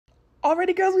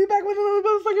Already, girls, we back with another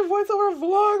motherfucking voiceover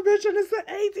vlog, bitch, and it's the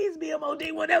ATEEZ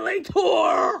BMOD 1 LA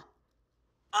tour.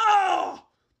 Oh!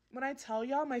 When I tell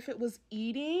y'all my fit was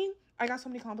eating, I got so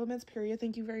many compliments, period.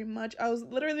 Thank you very much. I was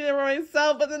literally there by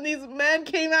myself, but then these men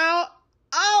came out.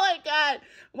 Oh my God.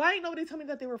 Why ain't nobody tell me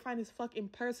that they were fine as fuck in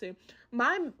person?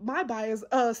 My bias,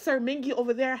 Sir Mingy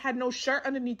over there had no shirt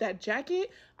underneath that jacket.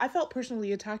 I felt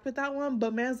personally attacked with that one,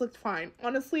 but mans looked fine.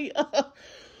 Honestly,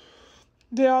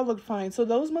 they all looked fine. So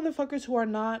those motherfuckers who are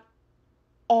not,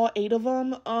 all 8 of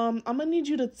them, I'm gonna need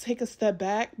you to take a step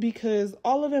back because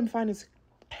all of them fine as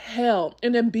hell.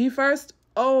 And then B first,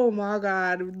 oh my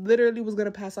God, literally was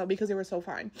gonna pass out because they were so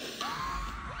fine.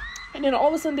 And then all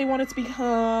of a sudden they wanted to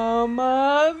become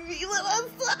and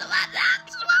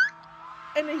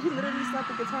then he literally slapped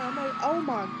the guitar. I'm like, oh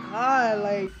my God,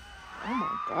 like, oh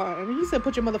my God. And he said,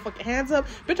 put your motherfucking hands up.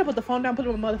 Bitch, I put the phone down, put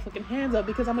my motherfucking hands up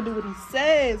because I'm gonna do what he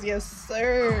says. Yes,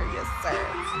 sir. Yes, sir.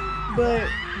 But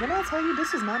when I tell you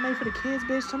this is not made for the kids,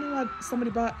 bitch, tell me why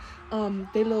somebody brought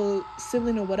their little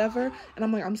sibling or whatever. And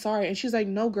I'm like, I'm sorry. And she's like,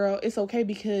 no, girl, it's okay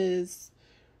because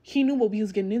he knew what we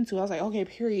was getting into. I was like, okay,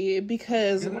 period.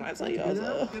 Because when I tell you, I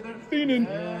was feeling.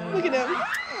 Look at them.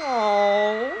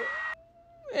 Aww.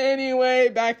 Anyway,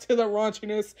 back to the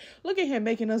raunchiness. Look at him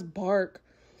making us bark.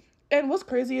 And what's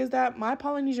crazy is that my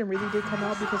Polynesian really did come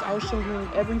out because I was showing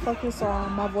every fucking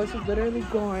song. My voice was literally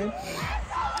gone.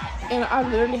 And I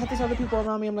literally had to tell the people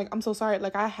around me, I'm like, I'm so sorry.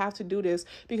 Like, I have to do this.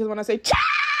 Because when I say, Chahoo!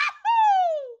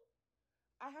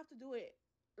 I have to do it.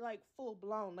 Like, full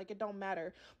blown. Like, it don't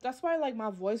matter. That's why, like,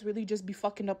 my voice really just be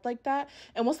fucking up like that.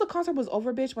 And once the concert was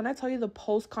over, bitch, when I tell you the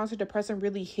post-concert depression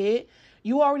really hit,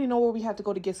 you already know where we had to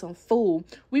go to get some food.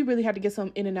 We really had to get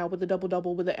some In-N-Out with a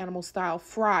double-double with the animal style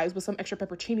fries with some extra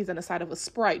pepperoncinis and a side of a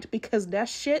Sprite because that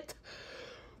shit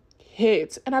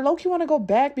hits. And I low-key want to go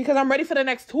back because I'm ready for the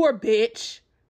next tour, bitch.